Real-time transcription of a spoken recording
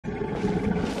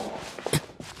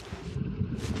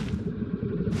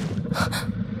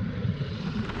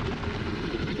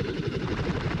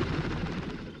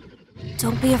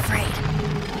Don't be afraid.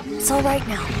 It's all right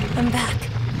now. I'm back.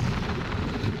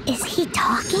 Is he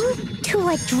talking to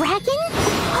a dragon?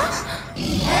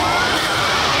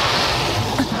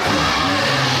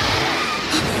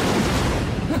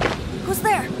 Who's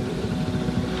there?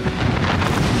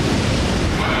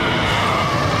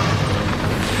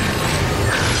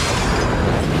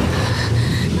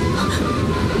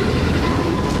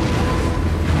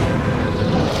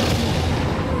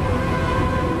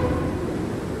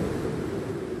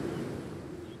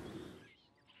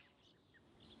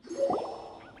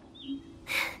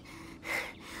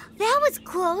 That was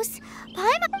close.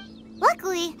 Paimon...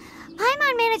 Luckily,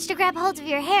 Paimon managed to grab hold of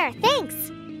your hair.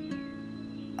 Thanks.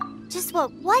 Just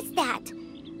what was that?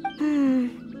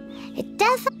 It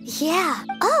does... Yeah.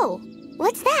 Oh,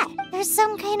 what's that? There's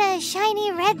some kind of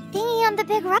shiny red thingy on the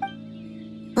big rock.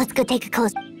 Let's go take a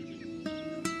close...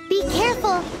 Be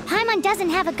careful. Paimon doesn't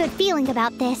have a good feeling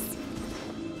about this.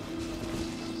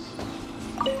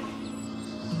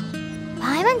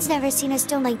 Paimon's never seen a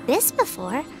stone like this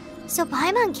before, so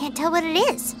Paimon can't tell what it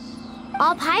is.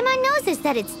 All Paimon knows is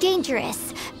that it's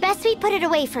dangerous. Best we put it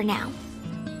away for now.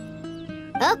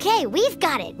 Okay, we've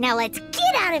got it. Now let's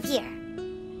get out of here.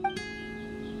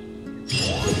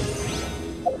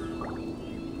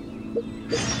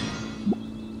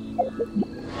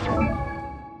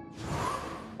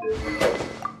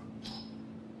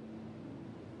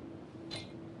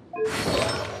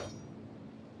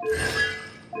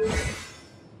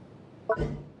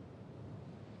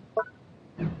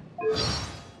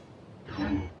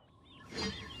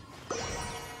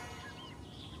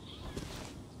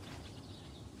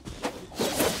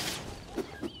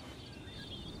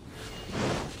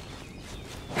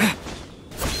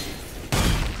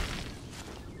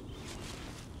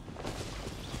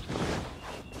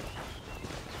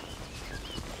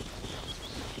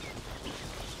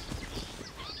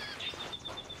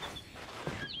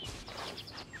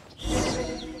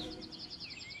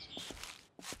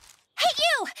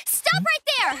 Stop right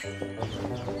there!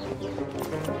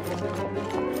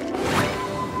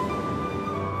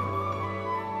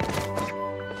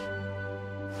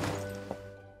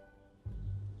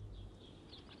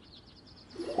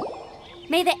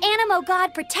 May the Animo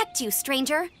God protect you,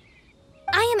 stranger.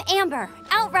 I am Amber,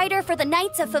 outrider for the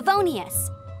Knights of Favonius.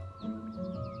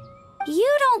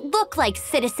 You don't look like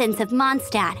citizens of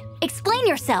Mondstadt. Explain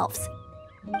yourselves.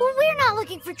 Well, we're not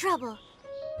looking for trouble.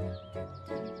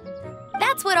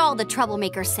 That's what all the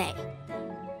troublemakers say.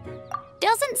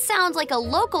 Doesn't sound like a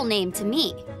local name to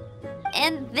me.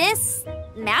 And this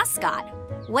mascot,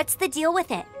 what's the deal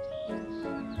with it?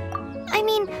 I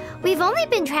mean, we've only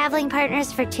been traveling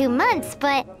partners for 2 months,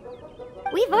 but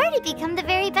we've already become the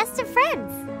very best of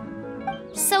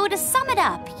friends. So to sum it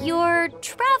up, you're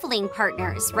traveling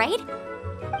partners, right?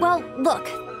 Well, look,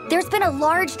 there's been a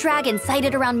large dragon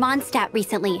sighted around Mondstadt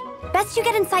recently. Best you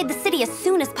get inside the city as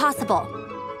soon as possible.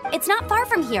 It's not far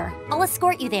from here. I'll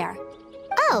escort you there.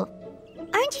 Oh,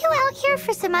 aren't you out here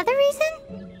for some other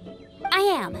reason? I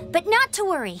am, but not to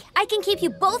worry. I can keep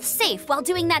you both safe while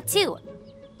doing that too.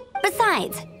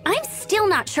 Besides, I'm still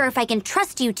not sure if I can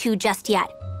trust you two just yet.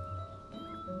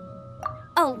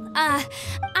 Oh,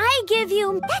 I give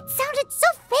you... That sounded so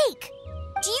fake!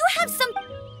 Do you have some...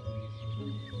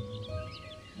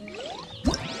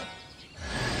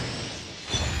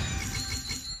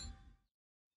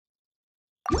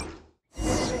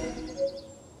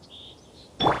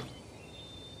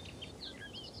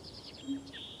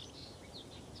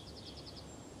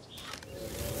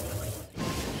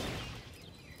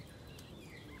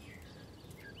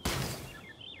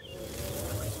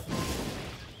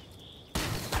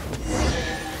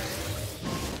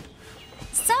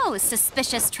 So,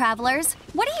 suspicious travelers,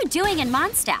 what are you doing in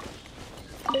Mondstadt?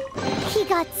 He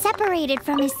got separated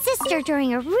from his sister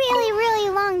during a really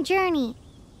long journey.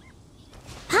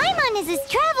 Paimon is his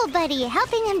travel buddy,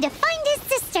 helping him to find his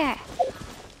sister.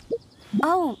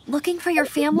 Oh, looking for your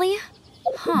family?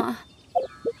 Huh.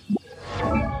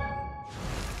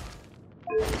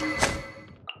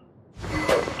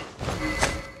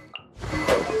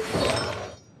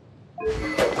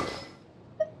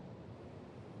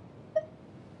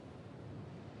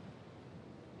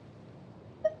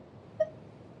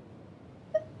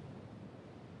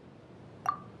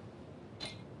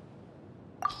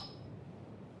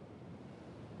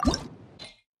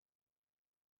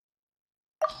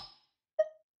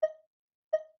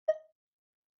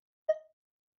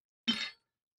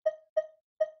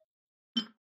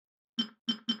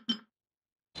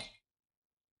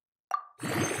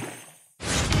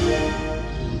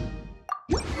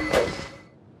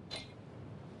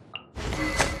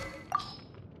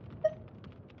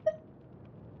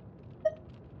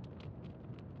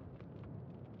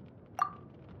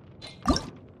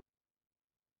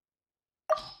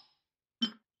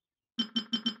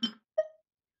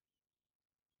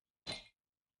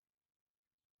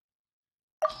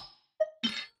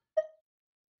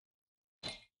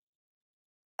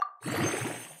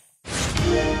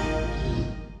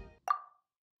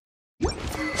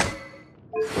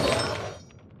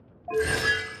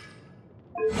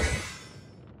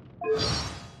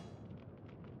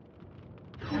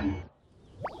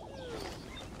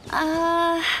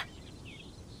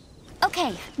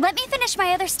 Okay, let me finish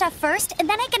my other stuff first, and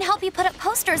then I can help you put up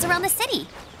posters around the city.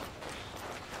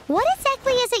 What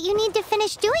exactly is it you need to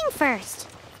finish doing first?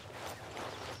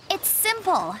 It's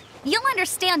simple. You'll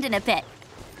understand in a bit.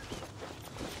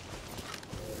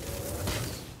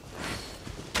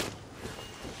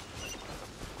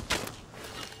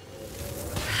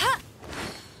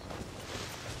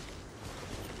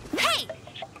 Hey!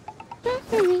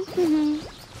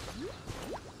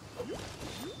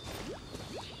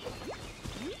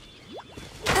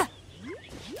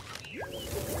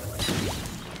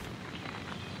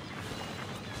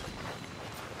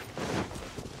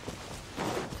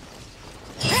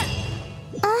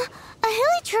 A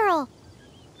hilichurl!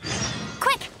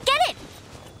 Quick, get it!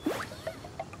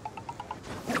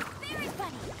 Very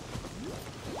funny.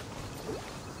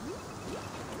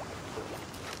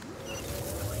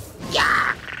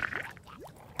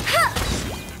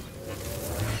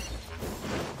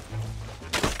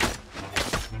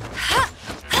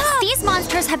 These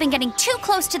monsters have been getting too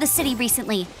close to the city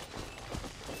recently.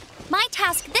 My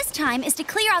task this time is to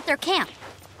clear out their camp.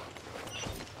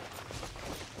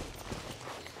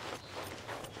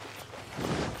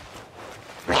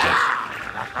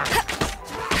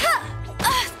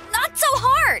 Not so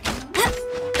hard!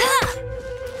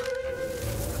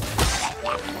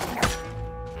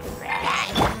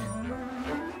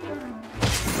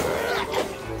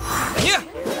 Yeah!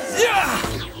 Yeah!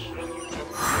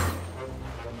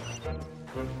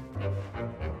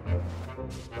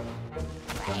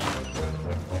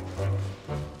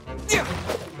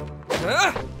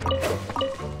 Yeah!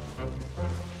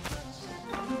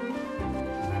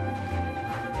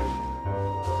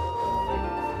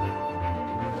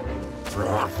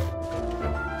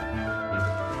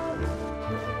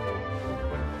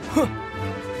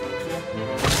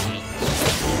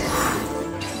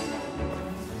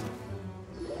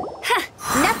 Huh?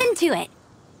 Nothing to it.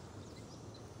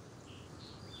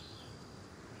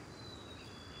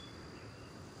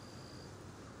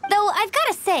 Though I've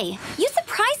gotta say, you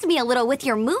surprised me a little with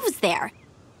your moves there.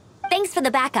 Thanks for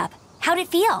the backup. How'd it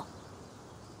feel?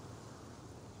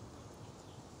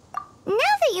 Now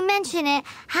that you mention it,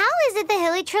 how is it the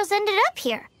hilichurls ended up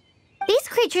here? These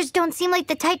creatures don't seem like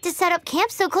the type to set up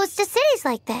camp so close to cities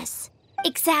like this.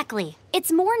 Exactly.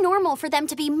 It's more normal for them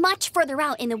to be much further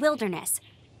out in the wilderness.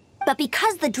 But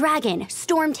because the dragon,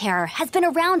 Storm Terror, has been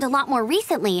around a lot more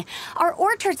recently, our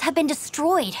orchards have been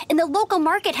destroyed and the local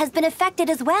market has been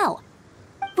affected as well.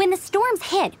 When the storms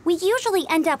hit, we usually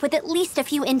end up with at least a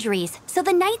few injuries, so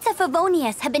the Knights of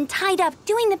Favonius have been tied up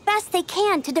doing the best they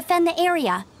can to defend the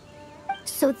area.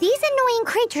 So these annoying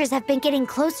creatures have been getting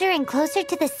closer and closer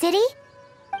to the city?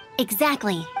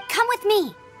 Exactly. Come with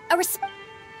me.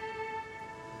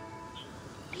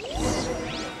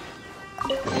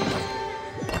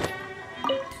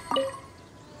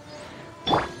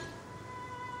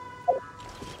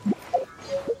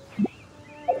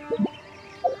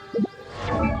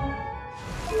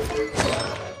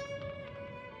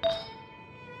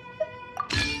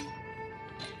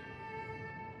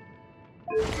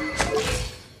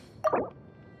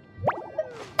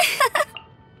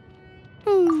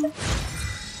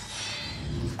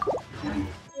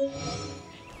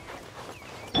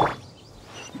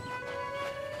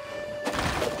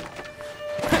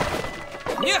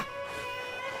 Yeah!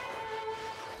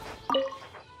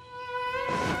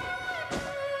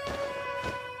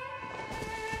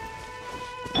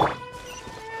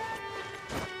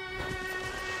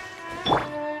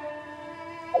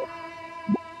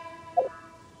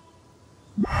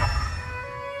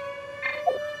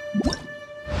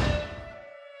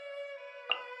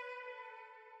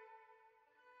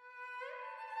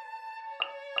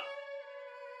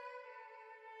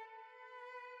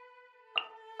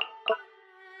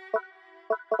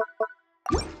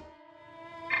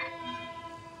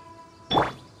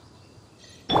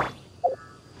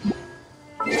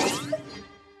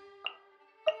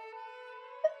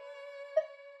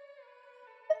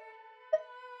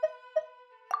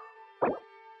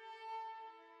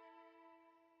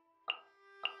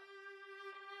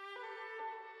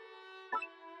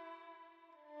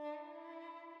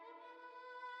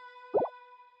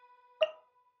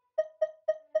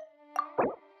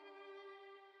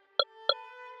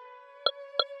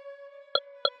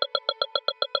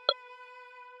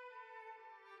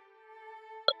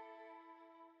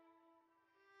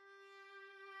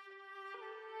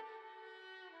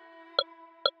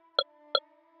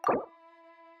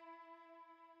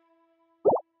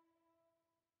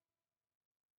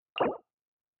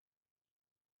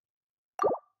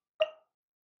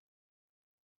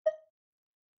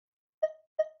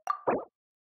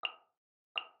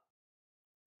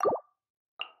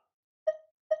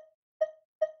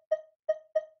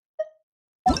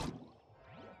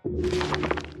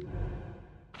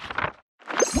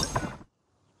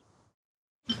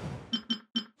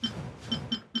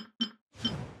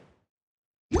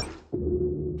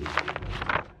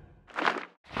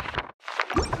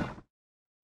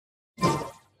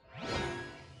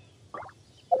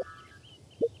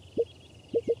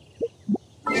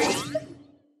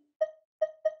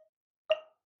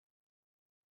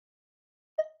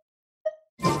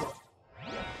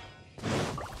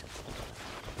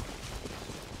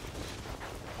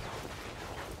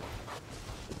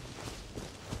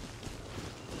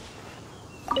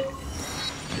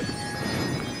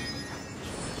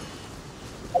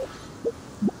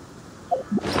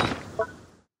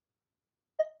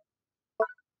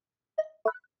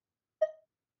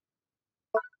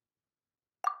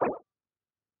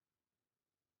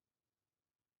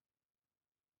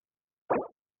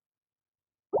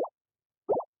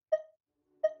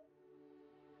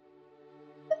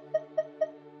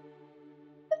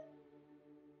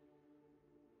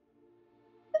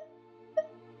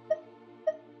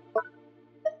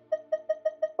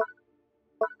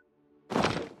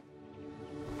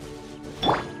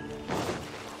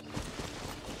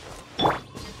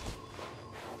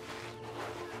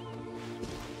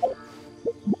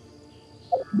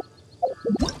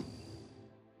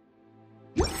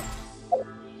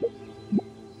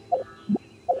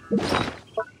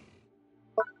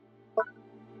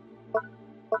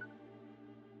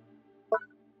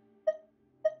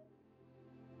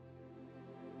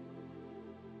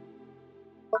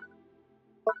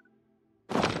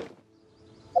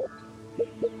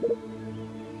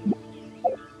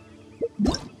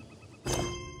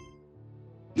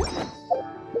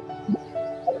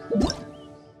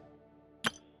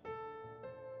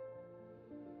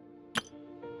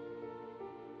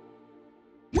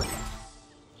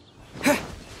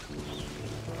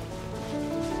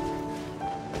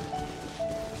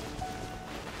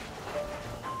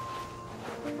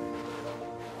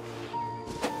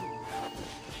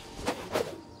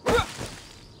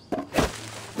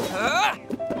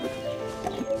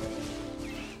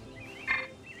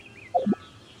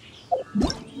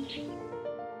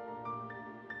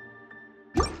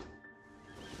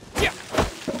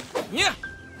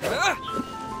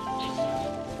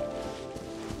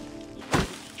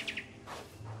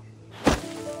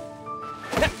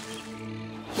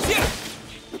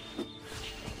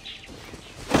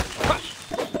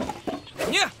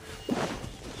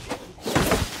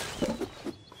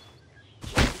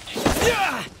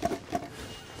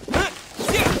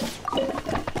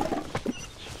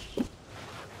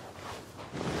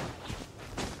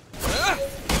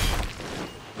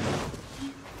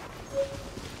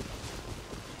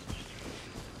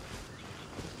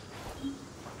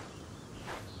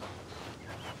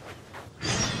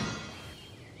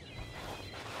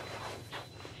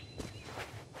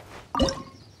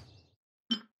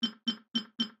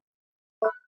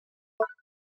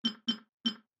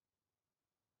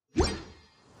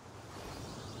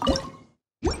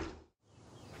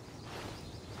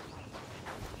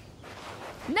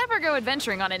 Never go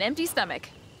adventuring on an empty stomach.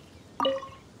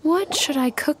 What should I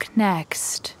cook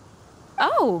next?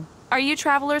 Oh, are you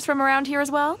travelers from around here as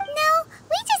well? No,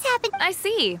 we just happened. I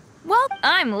see. Well,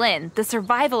 I'm Lynn, the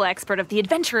survival expert of the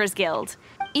Adventurers Guild.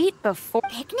 Eat before...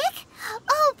 Picnic?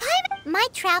 Oh, my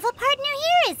travel partner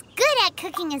here is good at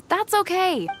cooking. That's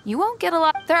okay. You won't get a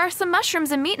lot. There are some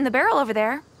mushrooms and meat in the barrel over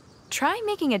there. Try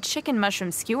making a chicken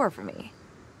mushroom skewer for me.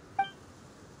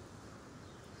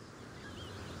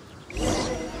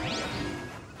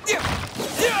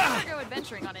 Never go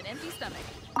adventuring on an empty stomach.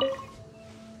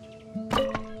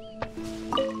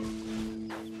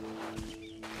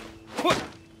 What?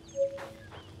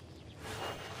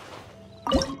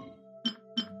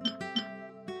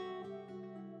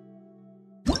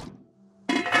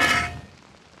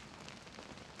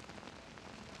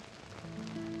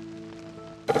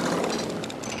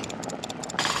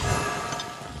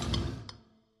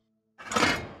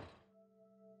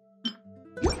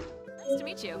 Nice to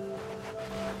meet you.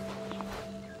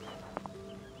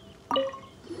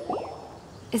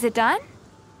 Is it done?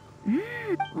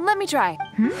 Let me try.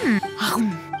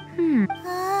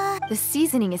 The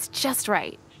seasoning is just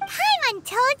right. Paimon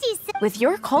told you so. With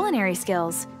your culinary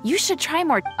skills, you should try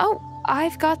more. Oh,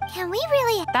 I've got... Can we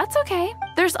really? That's okay.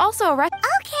 There's also a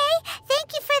Okay,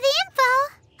 thank you for the info.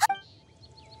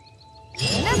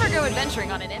 Never go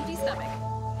adventuring on an empty stomach.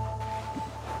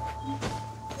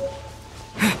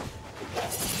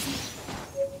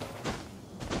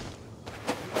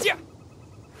 Yeah.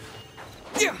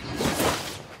 Yeah.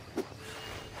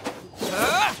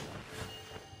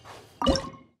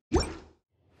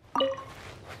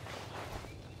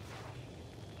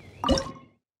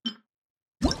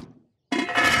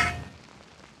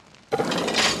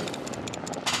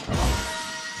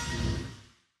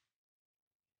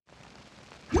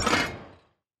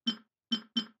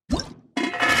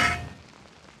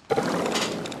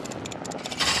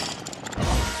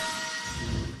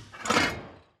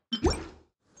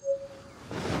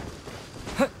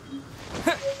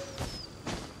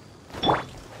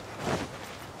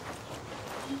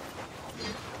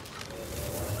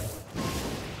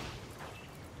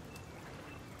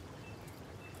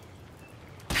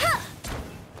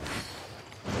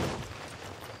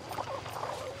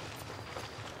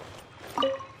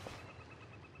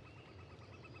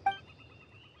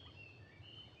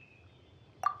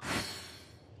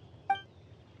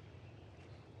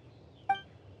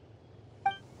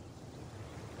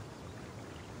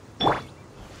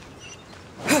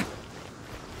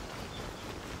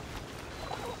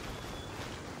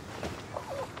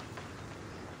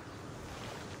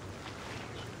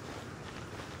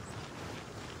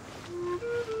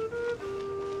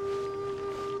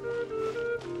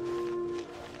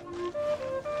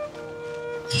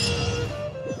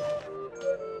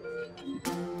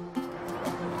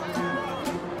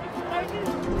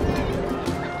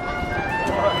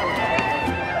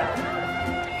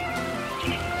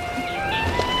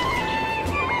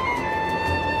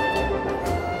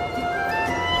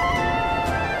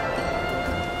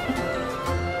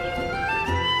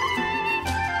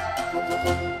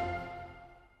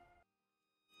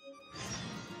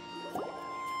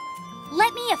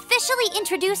 Let me officially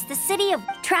introduce the city of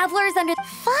travelers under...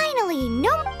 Finally,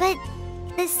 no, but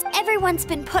this... Everyone's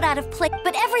been put out of place,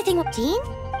 but everything... Jean?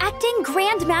 Acting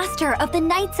Grand Master of the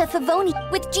Knights of Favoni,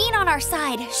 with Jean on our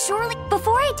side, surely...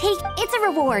 Before I take... It's a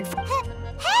reward.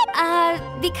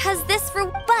 Because this for...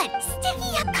 But,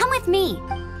 Sticky, come with me.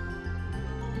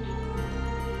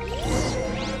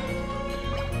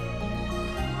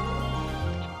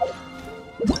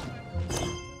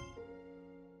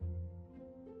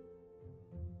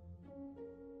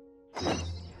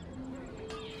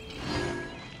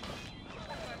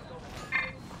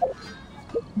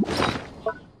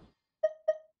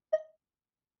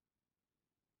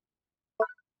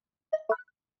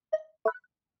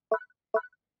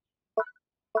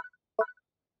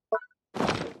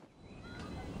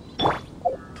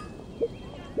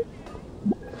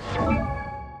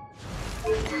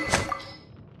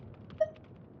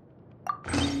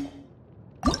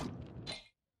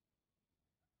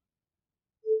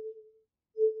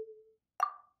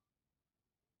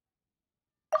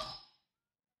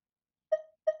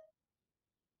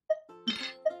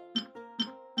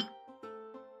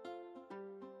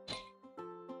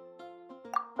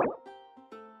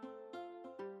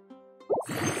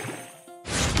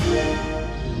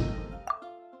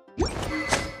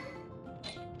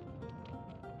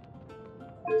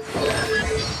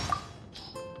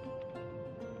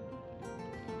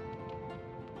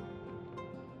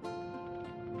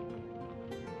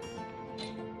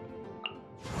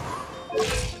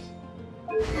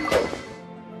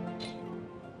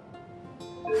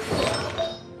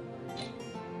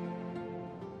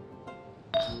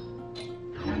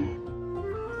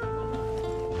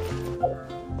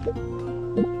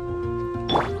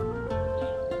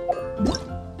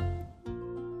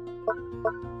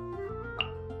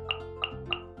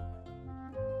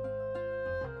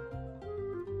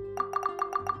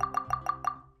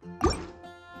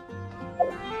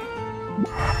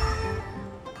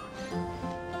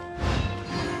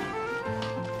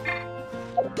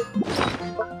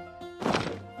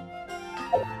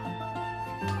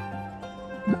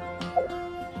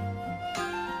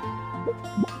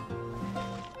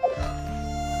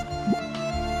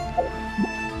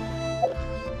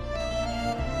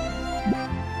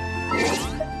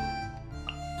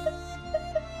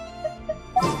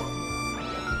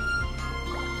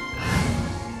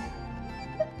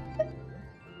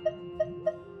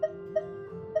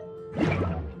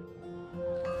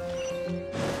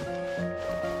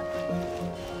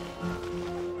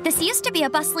 This used to be a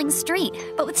bustling street,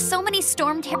 but with so many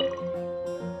storm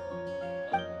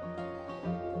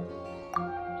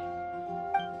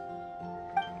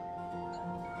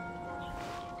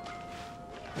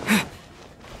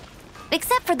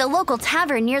Except for the local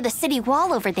tavern near the city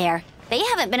wall over there. They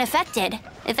haven't been affected.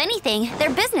 If anything, their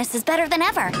business is better than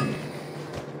ever.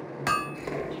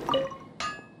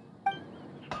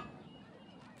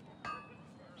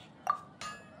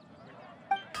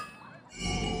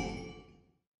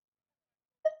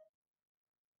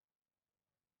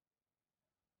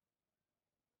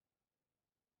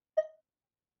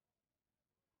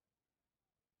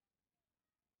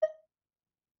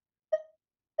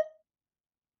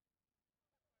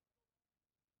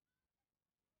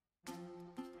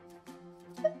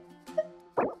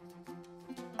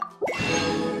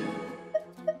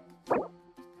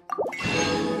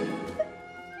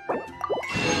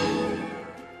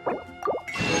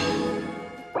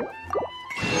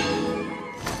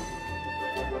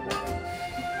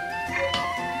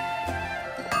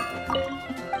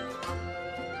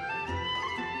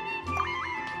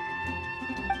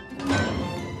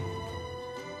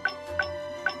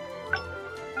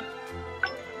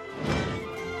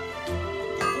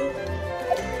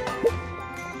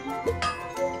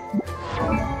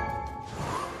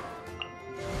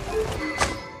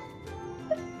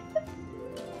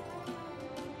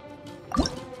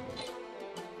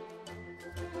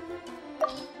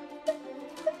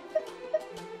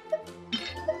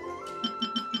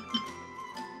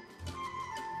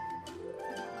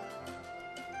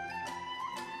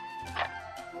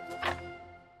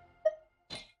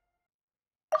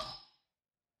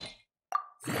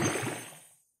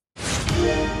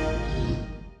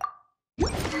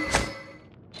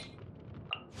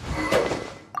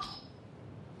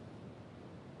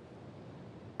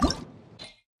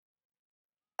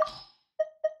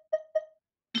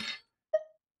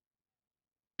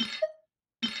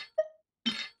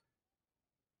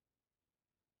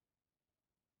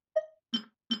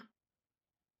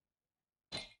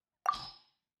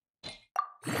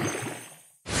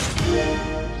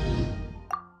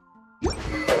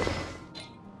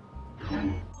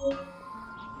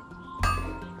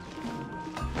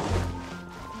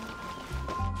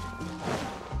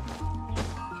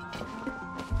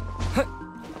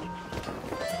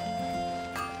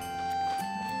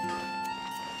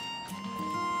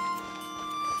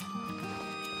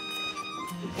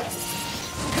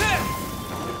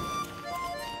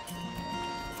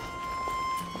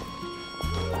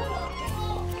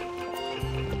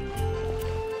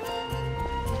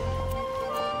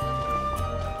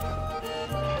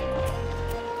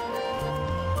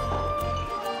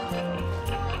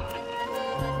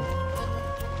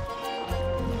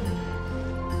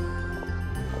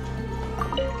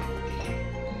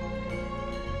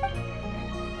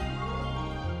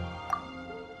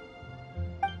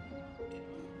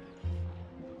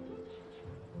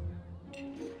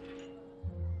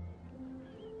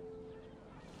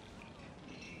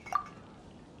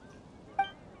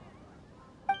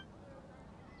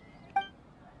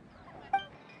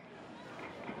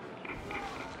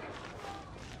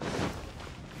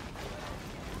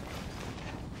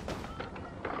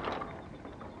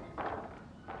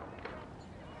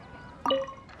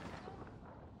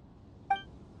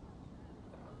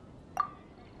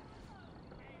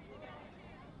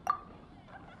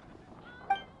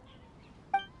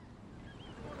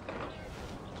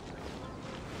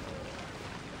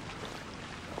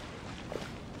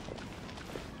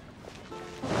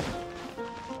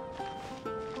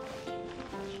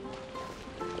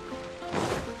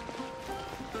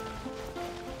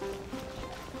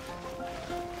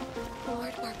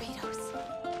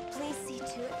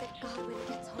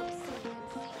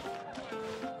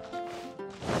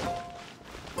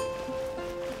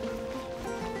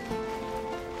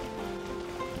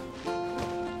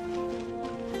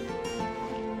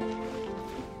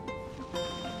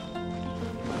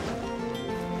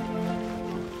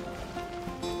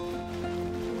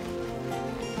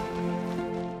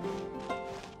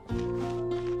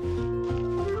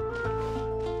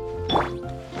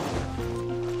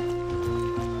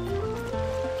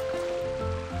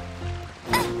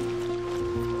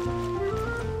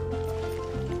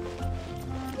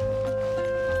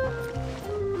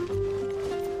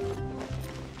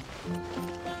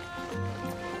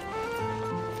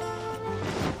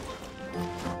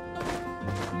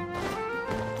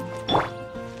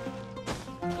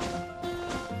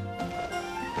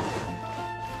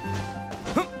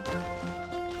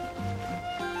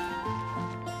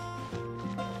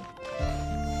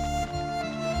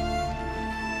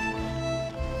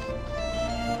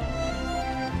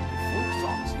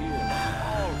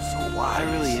 I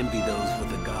really envy those with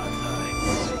the god's eye.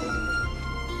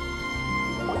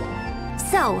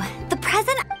 So, the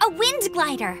present, a wind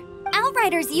glider.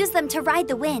 Outriders use them to ride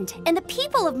the wind, and the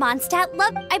people of Mondstadt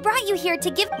love... I brought you here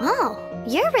to give... Oh,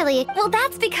 you're really... Well,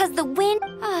 that's because the wind...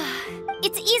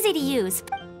 it's easy to use.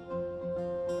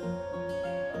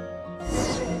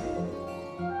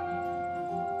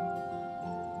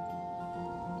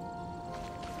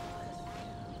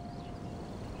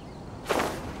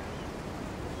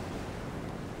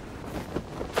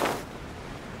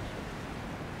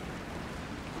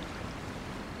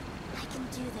 I can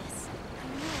do this.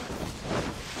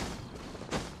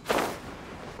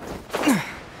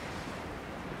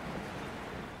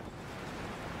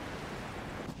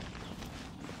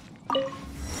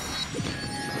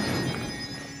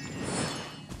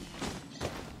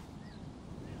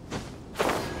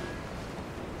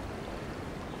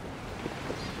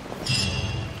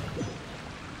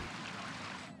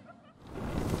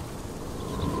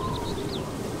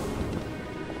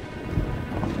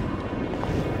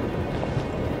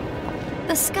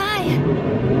 The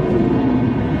sky...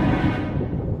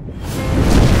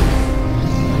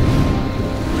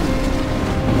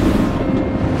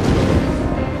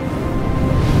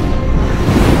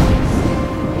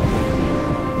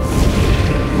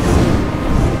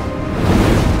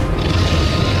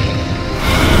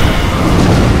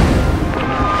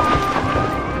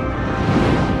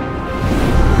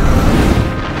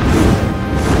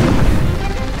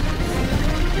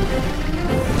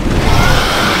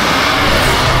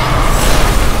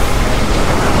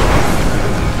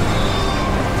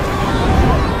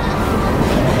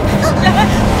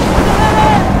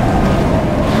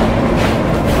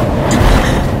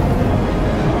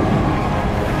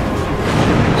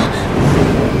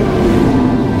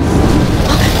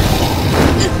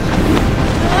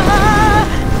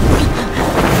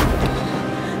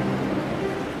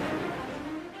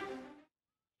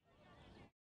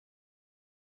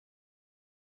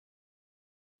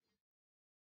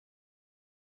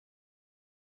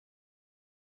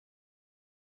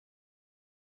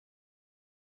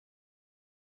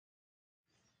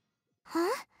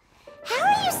 Huh? How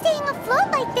are you staying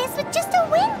afloat like this with just a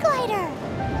wind glider?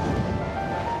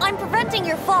 I'm preventing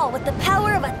your fall with the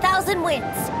power of 1,000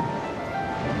 winds.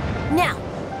 Now,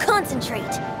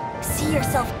 concentrate. See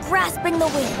yourself grasping the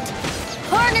wind.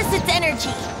 Harness its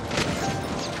energy.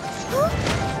 Who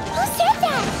said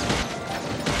that?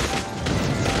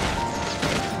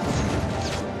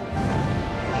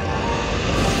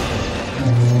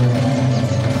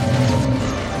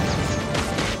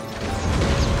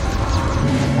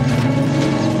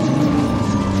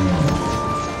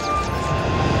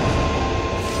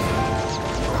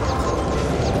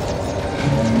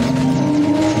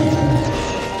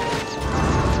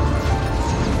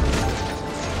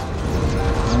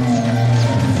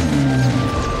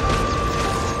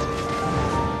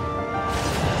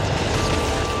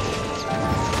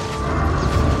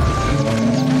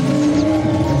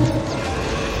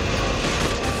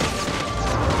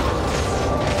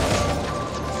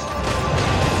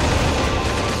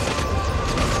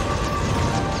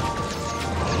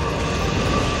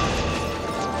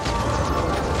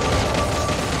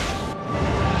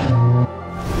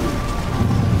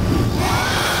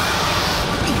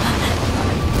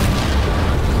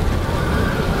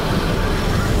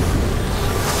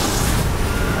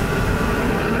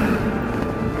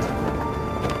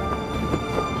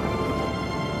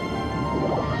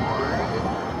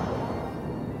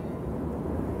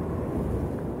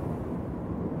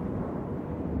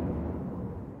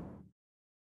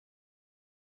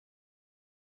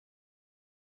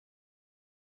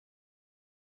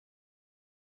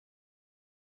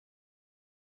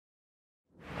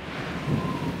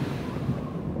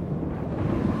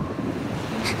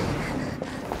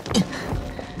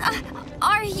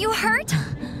 Are you hurt?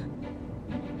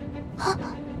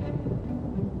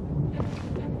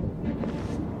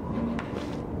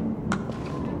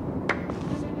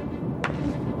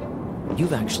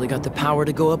 You've actually got the power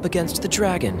to go up against the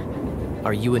dragon.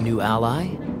 Are you a new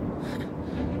ally?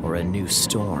 Or a new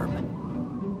storm?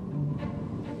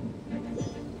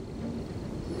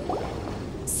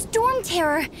 Storm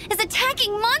Terror is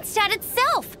attacking Mondstadt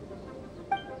itself!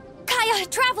 Kaya,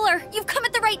 Traveler, you've come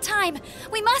at the right time.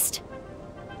 We must...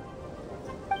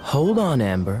 Hold on,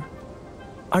 Amber.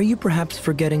 Are you perhaps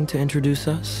forgetting to introduce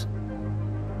us?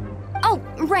 Oh,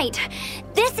 right.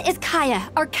 This is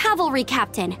Kaya, our cavalry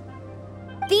captain.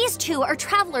 These two are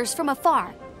travelers from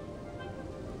afar.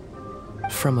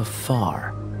 From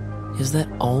afar? Is that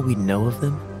all we know of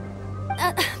them?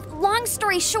 Long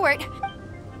story short...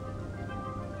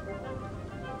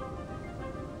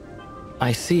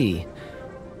 I see.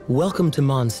 Welcome to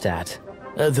Mondstadt.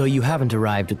 Though you haven't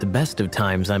arrived at the best of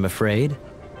times, I'm afraid.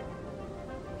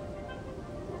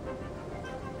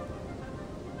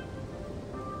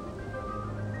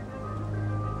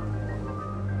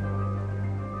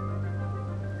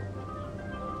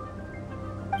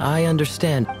 I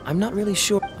understand. I'm not really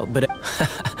sure, but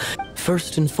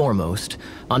first and foremost,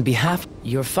 on behalf of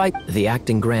your fight, the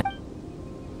acting grand.